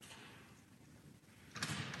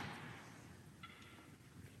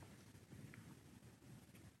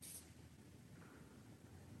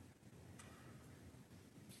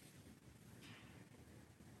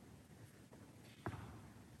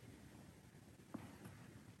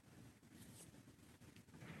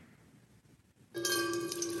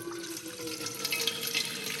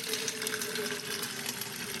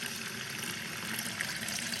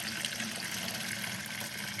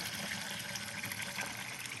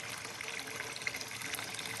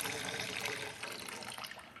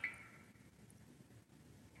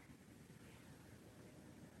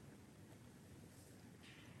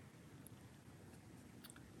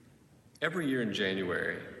Every year in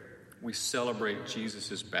January, we celebrate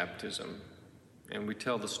Jesus' baptism, and we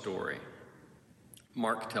tell the story.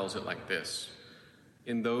 Mark tells it like this.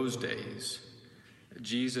 In those days,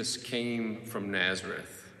 Jesus came from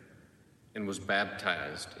Nazareth and was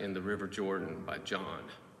baptized in the river Jordan by John.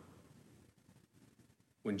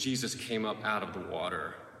 When Jesus came up out of the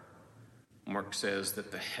water, Mark says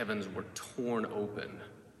that the heavens were torn open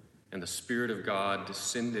and the Spirit of God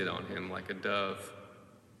descended on him like a dove.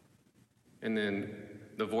 And then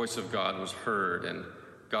the voice of God was heard, and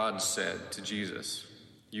God said to Jesus,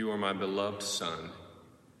 "You are my beloved Son.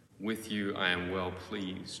 With you I am well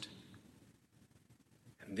pleased."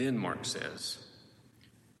 And then Mark says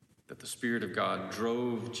that the Spirit of God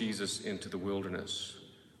drove Jesus into the wilderness,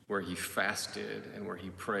 where he fasted and where he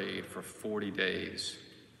prayed for 40 days,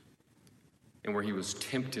 and where he was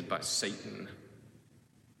tempted by Satan.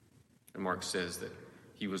 And Mark says that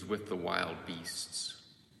he was with the wild beasts.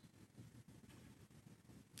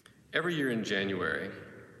 Every year in January,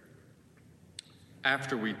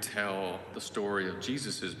 after we tell the story of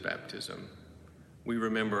Jesus' baptism, we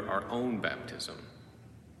remember our own baptism.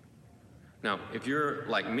 Now, if you're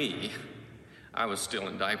like me, I was still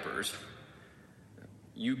in diapers.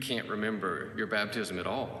 You can't remember your baptism at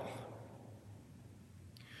all.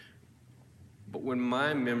 But when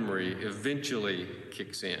my memory eventually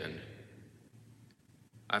kicks in,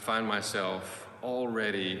 I find myself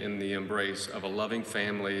already in the embrace of a loving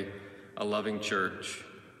family, a loving church,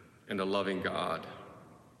 and a loving God.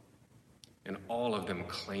 And all of them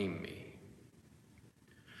claim me.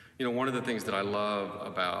 You know, one of the things that I love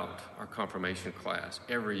about our confirmation class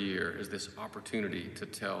every year is this opportunity to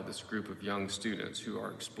tell this group of young students who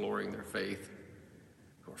are exploring their faith,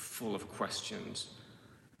 who are full of questions,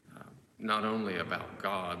 not only about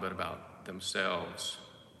God, but about themselves,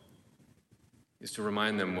 is to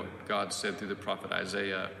remind them what God said through the prophet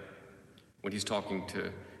Isaiah when he's talking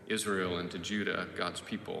to Israel and to Judah, God's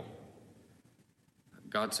people.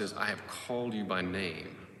 God says, "I have called you by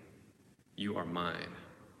name. You are mine."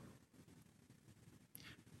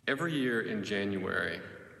 Every year in January,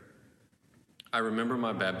 I remember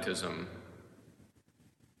my baptism.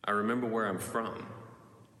 I remember where I'm from.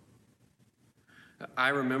 I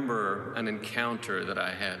remember an encounter that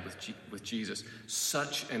I had with Jesus,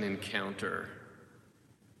 such an encounter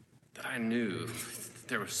that I knew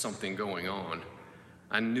there was something going on.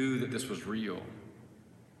 I knew that this was real.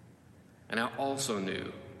 And I also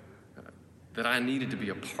knew that I needed to be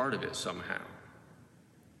a part of it somehow.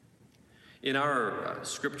 In our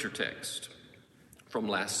scripture text from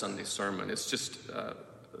last Sunday's sermon, it's just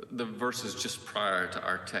the verses just prior to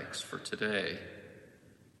our text for today.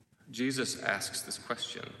 Jesus asks this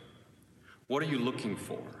question: what are you looking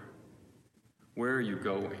for? Where are you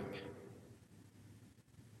going?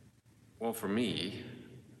 Well, for me,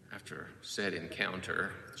 after said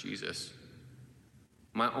encounter with Jesus,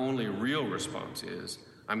 my only real response is,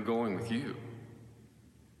 I'm going with you.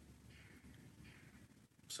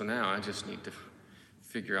 So now I just need to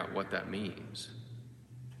figure out what that means.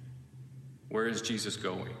 Where is Jesus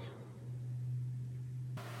going?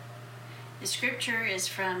 The scripture is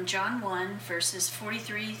from John 1, verses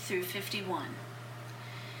 43 through 51.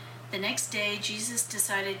 The next day, Jesus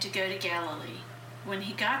decided to go to Galilee. When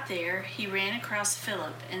he got there, he ran across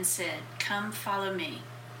Philip and said, "Come, follow me."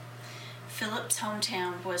 Philip's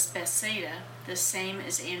hometown was Bethsaida, the same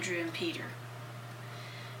as Andrew and Peter.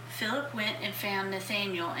 Philip went and found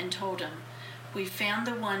Nathanael and told him, "We found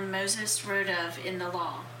the one Moses wrote of in the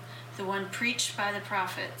law, the one preached by the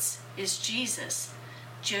prophets. Is Jesus,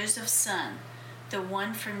 Joseph's son, the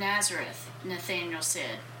one from Nazareth?" Nathanael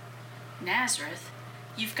said. "Nazareth?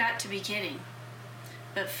 You've got to be kidding."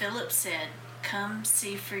 But Philip said, "Come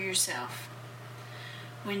see for yourself."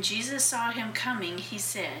 When Jesus saw him coming, he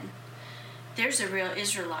said, "There's a real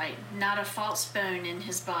Israelite, not a false bone in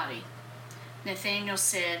his body." Nathanael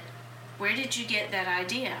said, "Where did you get that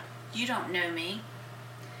idea? You don't know me."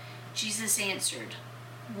 Jesus answered,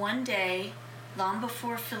 "One day, long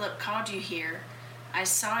before Philip called you here, I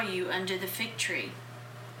saw you under the fig tree."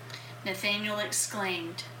 Nathanael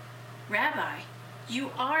exclaimed, "Rabbi,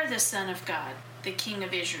 you are the Son of God, the King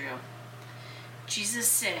of Israel." Jesus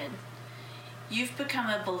said, "You've become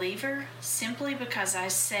a believer simply because I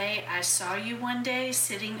say I saw you one day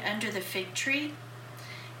sitting under the fig tree?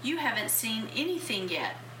 You haven't seen anything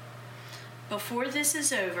yet. Before this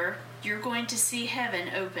is over, you're going to see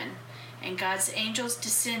heaven open and God's angels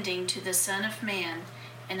descending to the Son of Man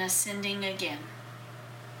and ascending again."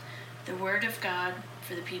 The word of God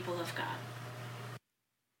for the people of God.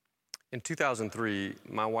 In 2003,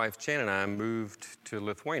 my wife Jan and I moved to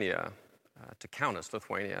Lithuania, to Kaunas,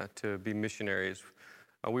 Lithuania, to be missionaries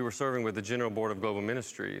we were serving with the General Board of Global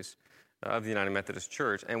Ministries of the United Methodist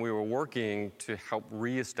Church, and we were working to help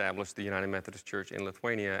reestablish the United Methodist Church in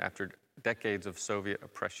Lithuania after decades of Soviet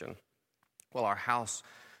oppression. Well, our house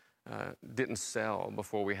didn't sell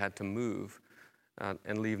before we had to move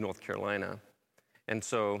and leave North Carolina. And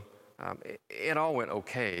so it all went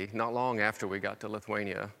okay. Not long after we got to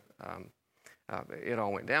Lithuania, it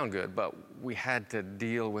all went down good, but we had to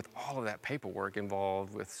deal with all of that paperwork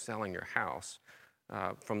involved with selling your house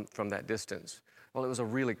from that distance. Well, it was a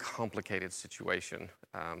really complicated situation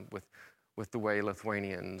with the way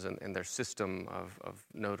Lithuanians and their system of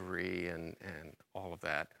notary and all of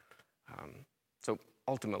that. So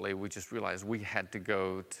ultimately, we just realized we had to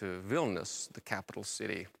go to Vilnius, the capital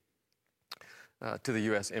city, to the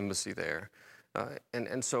U.S. Embassy there.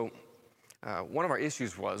 And so one of our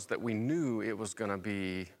issues was that we knew it was going to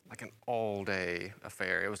be like an all-day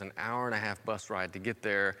affair. It was an hour-and-a-half bus ride to get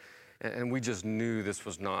there, and we just knew this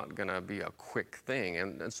was not going to be a quick thing.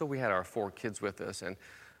 And so we had our 4 kids with us, and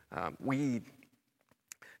we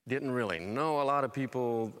didn't really know a lot of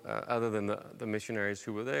people other than the missionaries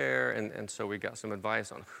who were there, and so we got some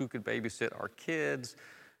advice on who could babysit our kids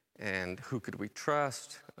and who could we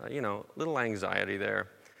trust. Little anxiety there.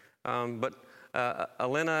 But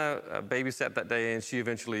Elena babysat that day, and she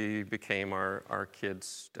eventually became our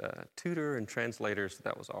kids' tutor and translator, so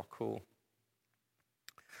that was all cool.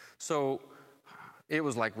 So it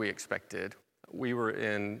was like we expected. We were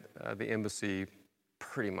in the embassy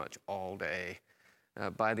pretty much all day.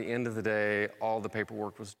 By the end of the day, all the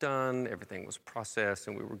paperwork was done, everything was processed,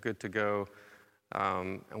 and we were good to go.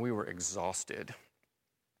 And we were exhausted.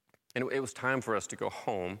 And it was time for us to go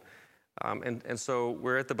home. And so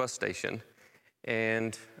we're at the bus station,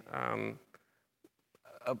 and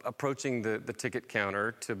approaching the ticket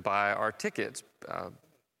counter to buy our tickets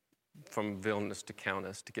from Vilnius to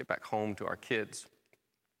Kaunas to get back home to our kids.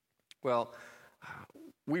 Well,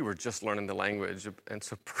 we were just learning the language, and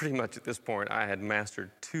so pretty much at this point I had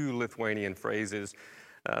mastered 2 Lithuanian phrases.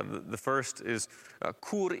 The first is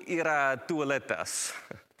 "Kur yra tualetas?"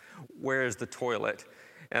 Where is the toilet?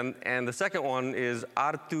 And the second one is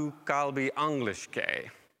 "Ar tu kalbi angliškai?"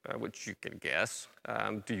 Which you can guess.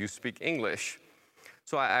 Do you speak English?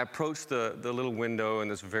 So I approached the little window in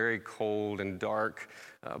this very cold and dark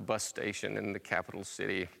bus station in the capital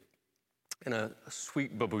city. And a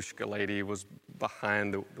sweet babushka lady was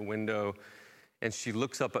behind the window, and she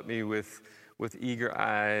looks up at me with eager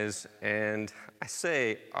eyes, and I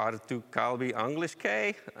say, "Ar tu kalbi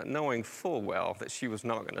angliškai?" knowing full well that she was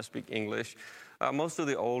not going to speak English. Most of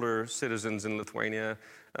the older citizens in Lithuania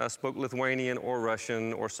spoke Lithuanian or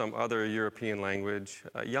Russian or some other European language.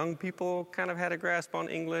 Young people kind of had a grasp on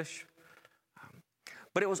English.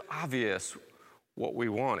 But it was obvious what we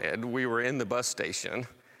wanted. We were in the bus station.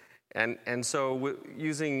 And so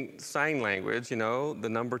using sign language, the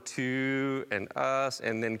number 2 and us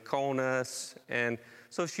and then Kaunas. And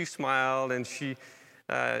so she smiled and she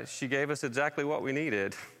gave us exactly what we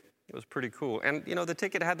needed. It was pretty cool. And, the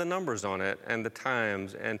ticket had the numbers on it and the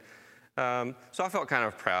times. And so I felt kind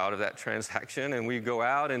of proud of that transaction. And we go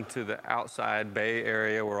out into the outside bay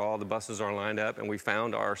area where all the buses are lined up, and we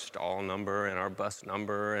found our stall number and our bus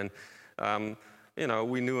number. And,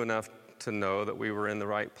 we knew enough to know that we were in the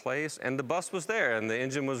right place. And the bus was there, and the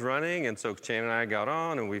engine was running. And so Chan and I got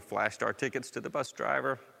on, and we flashed our tickets to the bus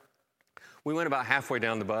driver. We went about halfway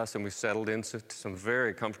down the bus, and we settled into some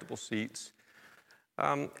very comfortable seats.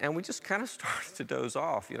 And we just kind of started to doze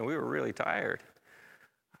off. We were really tired.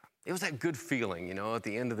 It was that good feeling, at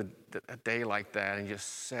the end of a day like that, and you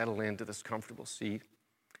just settle into this comfortable seat.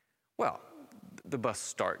 Well, the bus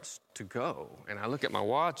starts to go, and I look at my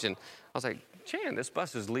watch, and I was like, Chan, this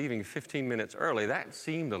bus is leaving 15 minutes early. That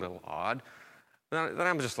seemed a little odd. Then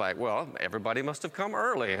I'm just like, well, everybody must have come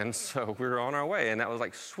early, and so we were on our way. And that was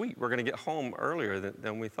like, sweet, we're going to get home earlier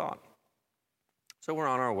than we thought. So we're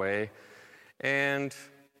on our way, and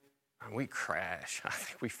we crash. I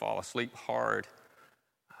think we fall asleep hard.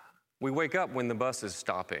 We wake up when the bus is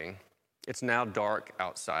stopping. It's now dark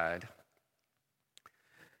outside.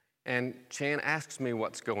 And Chan asks me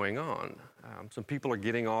what's going on. Some people are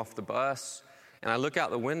getting off the bus, and I look out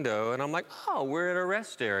the window, and I'm like, oh, we're at a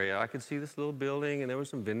rest area. I could see this little building, and there were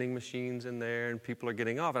some vending machines in there, and people are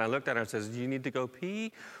getting off. And I looked at her and says, do you need to go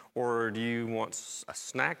pee, or do you want a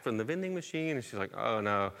snack from the vending machine? And she's like, oh,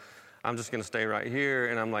 no, I'm just going to stay right here.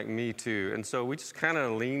 And I'm like, me too. And so we just kind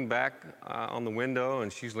of lean back on the window,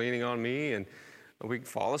 and she's leaning on me, and we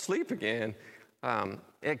fall asleep again.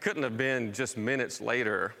 It couldn't have been just minutes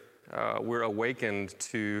later. We're awakened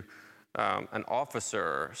to an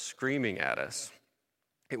officer screaming at us.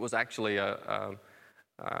 It was actually a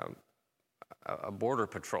a border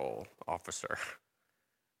patrol officer.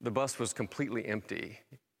 The bus was completely empty.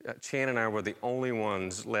 Chan and I were the only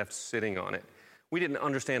ones left sitting on it. We didn't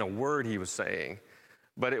understand a word he was saying,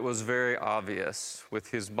 but it was very obvious with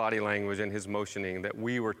his body language and his motioning that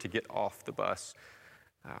we were to get off the bus.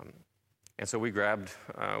 And so we grabbed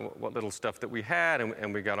what little stuff that we had,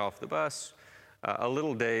 and we got off the bus, a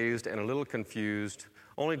little dazed and a little confused,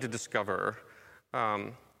 only to discover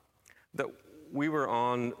that we were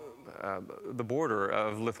on the border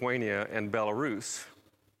of Lithuania and Belarus.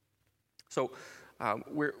 So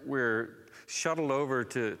we're shuttled over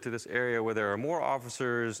to this area where there are more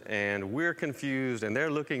officers, and we're confused, and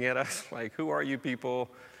they're looking at us like, who are you people?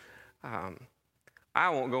 I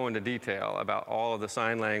won't go into detail about all of the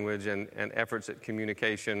sign language and efforts at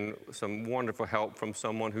communication, some wonderful help from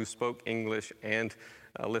someone who spoke English and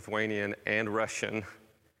Lithuanian and Russian.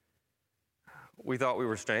 We thought we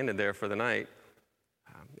were stranded there for the night.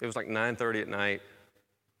 It was like 9:30 at night.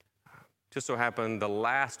 Just so happened the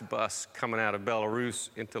last bus coming out of Belarus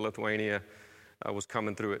into Lithuania was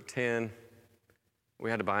coming through at 10. We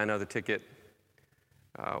had to buy another ticket.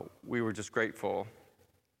 We were just grateful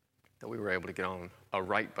that we were able to get on a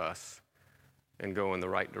right bus and go in the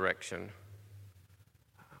right direction.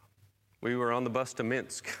 We were on the bus to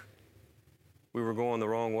Minsk. We were going the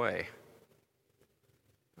wrong way.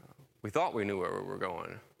 We thought we knew where we were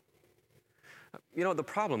going. You know, the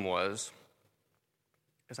problem was,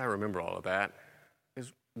 as I remember all of that,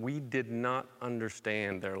 is we did not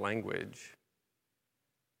understand their language,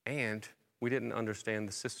 and we didn't understand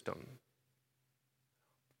the system.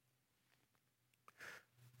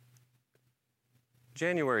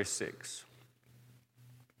 January 6th.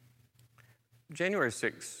 January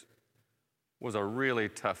 6th was a really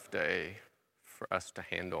tough day for us to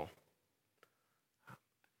handle.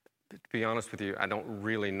 To be honest with you, I don't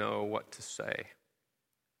really know what to say.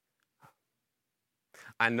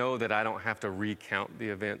 I know that I don't have to recount the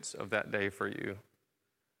events of that day for you.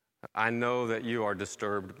 I know that you are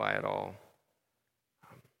disturbed by it all.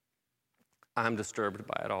 I'm disturbed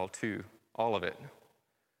by it all too, all of it.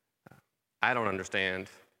 I don't understand.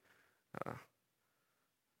 I'm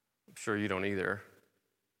sure you don't either.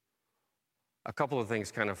 A couple of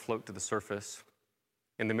things kind of float to the surface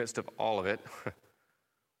in the midst of all of it.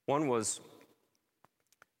 One was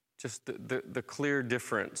just the clear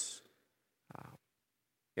difference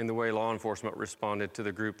in the way law enforcement responded to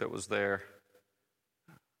the group that was there.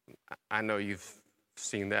 I know you've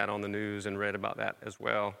seen that on the news and read about that as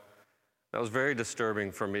well. That was very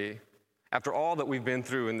disturbing for me. After all that we've been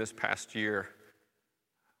through in this past year,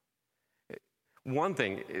 one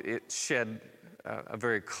thing, it shed a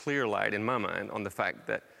very clear light in my mind on the fact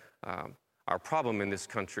that our problem in this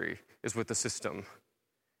country is with the system.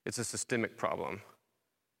 It's a systemic problem,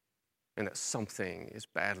 and that something is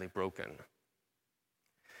badly broken.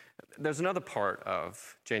 There's another part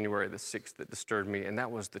of January the 6th that disturbed me, and that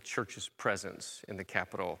was the church's presence in the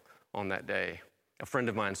Capitol on that day. A friend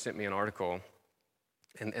of mine sent me an article,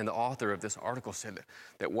 and the author of this article said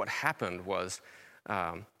that what happened was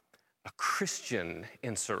a Christian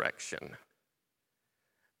insurrection,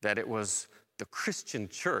 that it was the Christian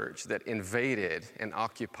church that invaded and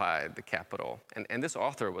occupied the Capitol. And this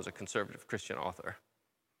author was a conservative Christian author.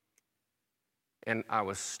 And I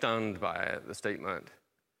was stunned by the statement.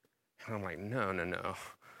 And I'm like, no.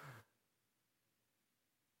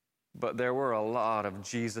 But there were a lot of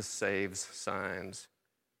Jesus saves signs.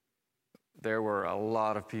 There were a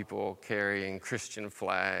lot of people carrying Christian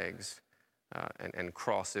flags and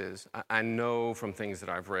crosses. I know from things that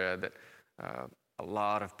I've read that a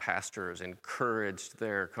lot of pastors encouraged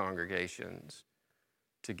their congregations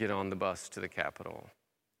to get on the bus to the Capitol.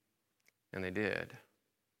 And they did.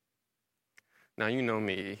 Now, you know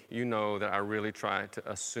me. You know that I really try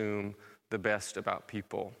to assume the best about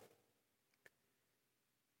people.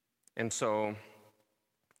 And so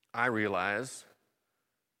I realize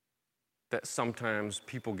that sometimes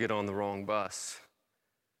people get on the wrong bus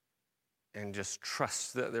and just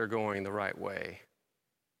trust that they're going the right way.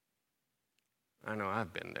 I know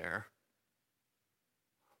I've been there.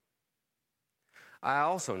 I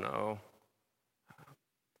also know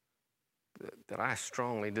that I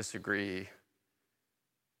strongly disagree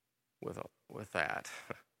with that.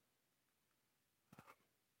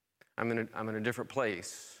 I'm in a different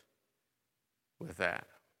place with that.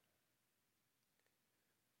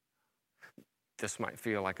 This might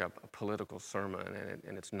feel like a political sermon,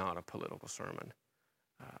 and it's not a political sermon.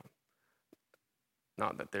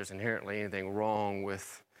 Not that there's inherently anything wrong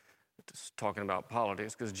with just talking about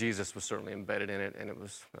politics, because Jesus was certainly embedded in it, and it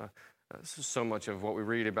was so much of what we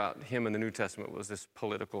read about him in the New Testament was this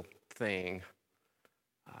political thing.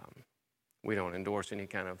 We don't endorse any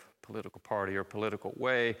kind of political party or political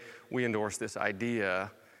way. We endorse this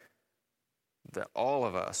idea that all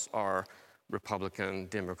of us are Republican,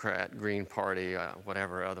 Democrat, Green Party,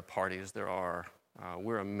 whatever other parties there are.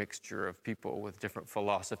 We're a mixture of people with different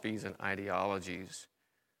philosophies and ideologies.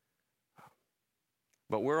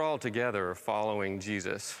 But we're all together following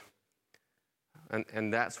Jesus.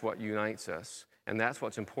 And that's what unites us. And that's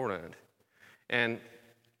what's important. And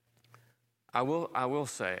I will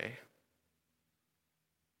say,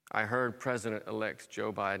 I heard President-elect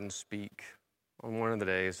Joe Biden speak on one of the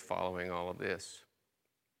days following all of this.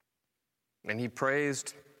 And he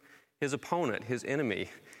praised his opponent, his enemy,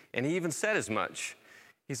 and he even said as much.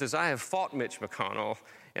 He says, I have fought Mitch McConnell,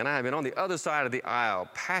 and I have been on the other side of the aisle,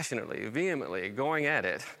 passionately, vehemently, going at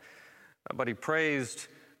it. But he praised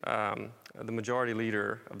the majority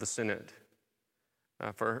leader of the Senate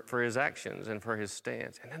for his actions and for his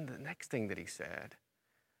stance. And then the next thing that he said,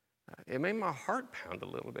 it made my heart pound a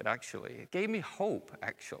little bit, actually. It gave me hope,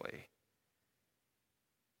 actually.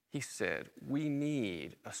 He said, we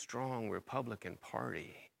need a strong Republican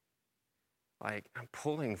Party. Like, I'm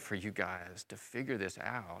pulling for you guys to figure this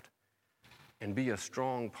out and be a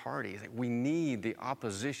strong party. Like, we need the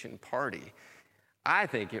opposition party. I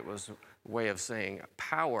think it was a way of saying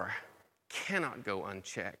power cannot go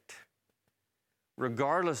unchecked.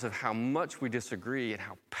 Regardless of how much we disagree and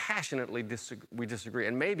how passionately we disagree,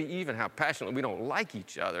 and maybe even how passionately we don't like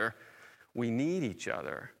each other, we need each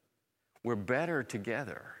other. We're better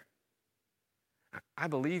together. I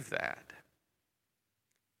believe that.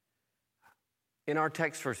 In our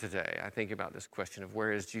text for today, I think about this question of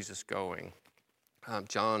where is Jesus going?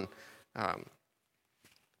 John,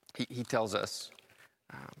 he tells us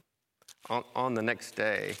on the next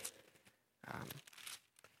day,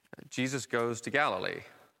 Jesus goes to Galilee.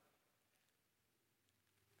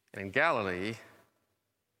 And in Galilee, he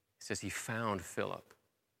says he found Philip.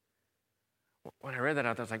 When I read that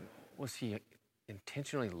out, I was like, was he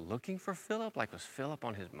intentionally looking for Philip? Like, was Philip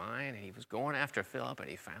on his mind and he was going after Philip and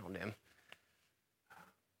he found him?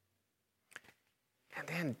 And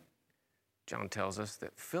then John tells us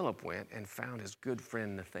that Philip went and found his good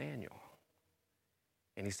friend Nathanael.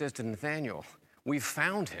 And he says to Nathanael, we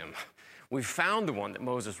found him. We found the one that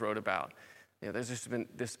Moses wrote about. You know, there's just been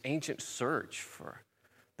this ancient search for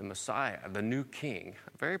the Messiah, the new king,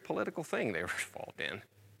 a very political thing they were involved in. And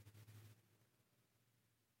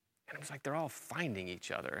it was like they're all finding each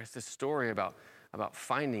other. It's this story about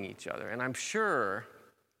finding each other. And I'm sure,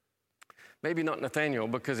 maybe not Nathanael,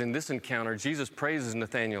 because in this encounter, Jesus praises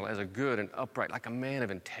Nathanael as a good and upright, like a man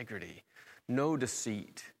of integrity, no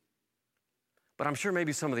deceit. But I'm sure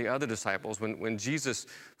maybe some of the other disciples, when Jesus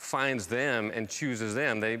finds them and chooses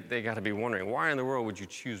them, they got to be wondering, why in the world would you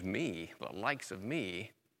choose me, the likes of me?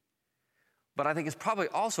 But I think it's probably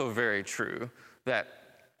also very true that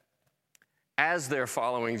as they're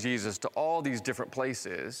following Jesus to all these different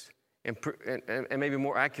places, and maybe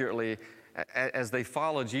more accurately, as they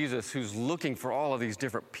follow Jesus who's looking for all of these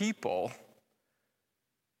different people,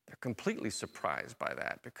 they're completely surprised by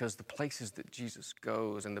that, because the places that Jesus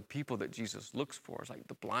goes and the people that Jesus looks for is like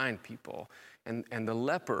the blind people and the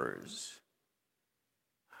lepers,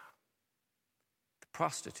 the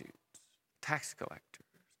prostitutes, tax collectors,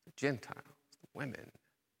 the Gentiles, the women,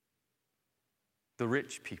 the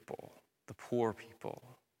rich people, the poor people,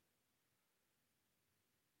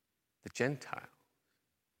 the Gentiles,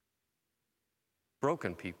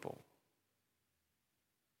 broken people.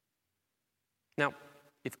 Now,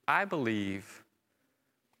 if I believe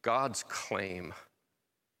God's claim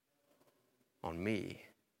on me,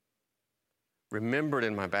 remembered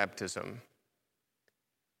in my baptism,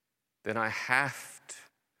 then I have to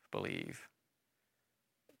believe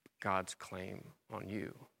God's claim on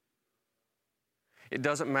you. It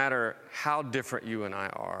doesn't matter how different you and I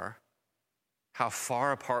are, how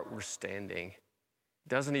far apart we're standing. It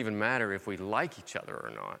doesn't even matter if we like each other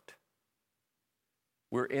or not.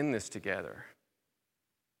 We're in this together.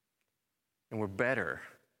 And we're better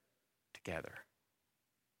together.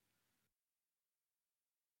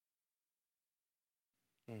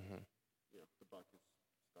 Mm-hmm. Yeah, the buck is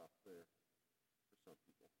stopped there for some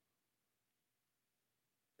people.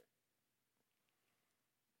 Okay.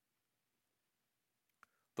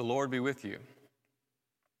 The Lord be with you.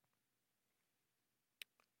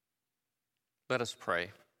 Let us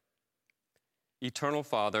pray. Eternal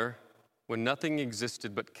Father, when nothing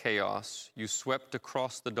existed but chaos, you swept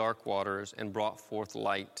across the dark waters and brought forth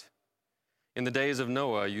light. In the days of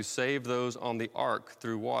Noah, you saved those on the ark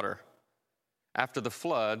through water. After the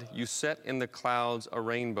flood, you set in the clouds a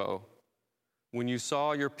rainbow. When you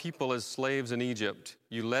saw your people as slaves in Egypt,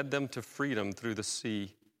 you led them to freedom through the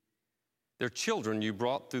sea. Their children you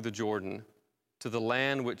brought through the Jordan to the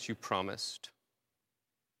land which you promised.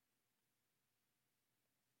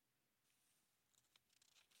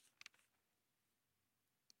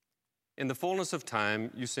 In the fullness of time,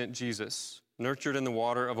 you sent Jesus, nurtured in the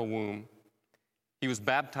water of a womb. He was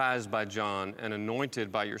baptized by John and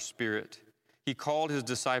anointed by your Spirit. He called his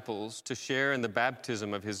disciples to share in the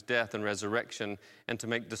baptism of his death and resurrection and to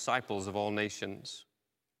make disciples of all nations.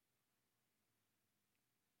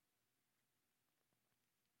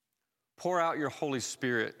 Pour out your Holy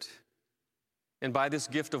Spirit, and by this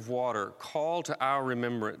gift of water, call to our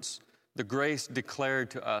remembrance the grace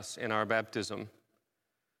declared to us in our baptism.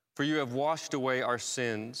 For you have washed away our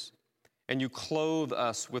sins, and you clothe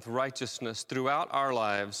us with righteousness throughout our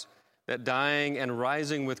lives, that dying and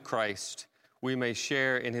rising with Christ, we may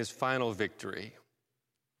share in his final victory.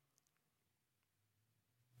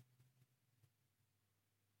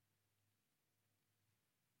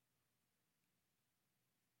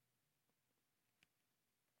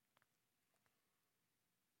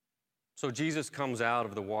 So Jesus comes out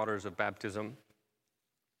of the waters of baptism,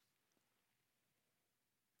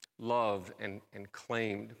 loved and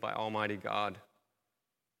claimed by Almighty God.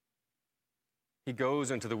 He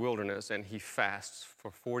goes into the wilderness and he fasts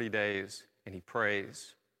for 40 days and he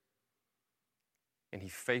prays and he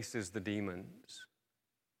faces the demons.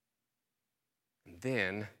 And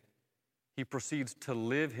then he proceeds to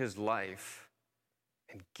live his life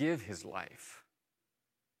and give his life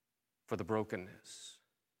for the brokenness.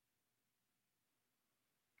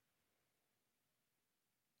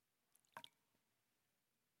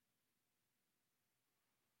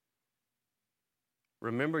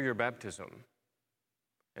 Remember your baptism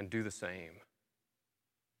and do the same.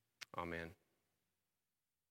 Amen.